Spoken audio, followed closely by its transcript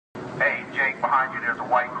behind you, there's a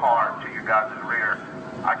white car to your guys' rear.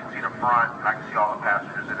 I can see the front, and I can see all the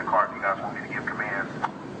passengers in the car if you guys want me to give commands.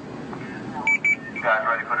 You guys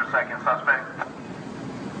ready for the second suspect?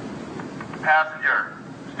 Passenger,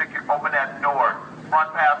 open that door. Front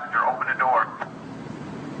passenger, open the door.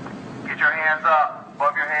 Get your hands up,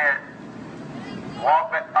 above your head. Walk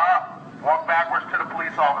up, walk backwards to the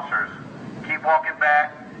police officers. Keep walking back,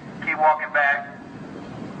 keep walking back.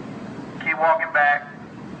 Keep walking back.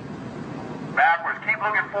 Backwards. Keep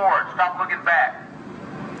looking forward. Stop looking back.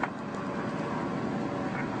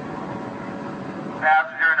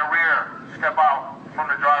 Passenger in the rear, step out from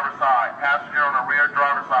the driver's side. Passenger on the rear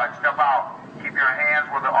driver's side, step out. Keep your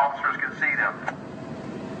hands where the officers can see them.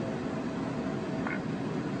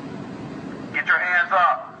 Get your hands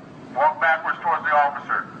up. Walk backwards towards the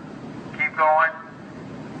officer. Keep going.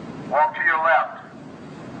 Walk to your left.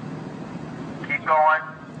 Keep going.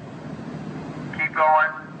 Keep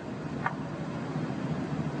going.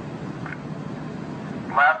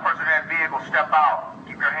 Last person in that vehicle, step out.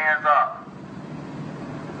 Keep your hands up.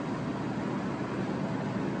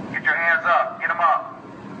 Get your hands up. Get them up.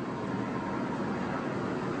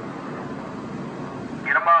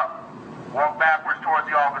 Get them up. Walk backwards towards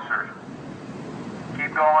the officers.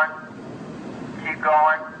 Keep going. Keep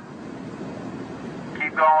going.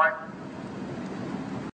 Keep going.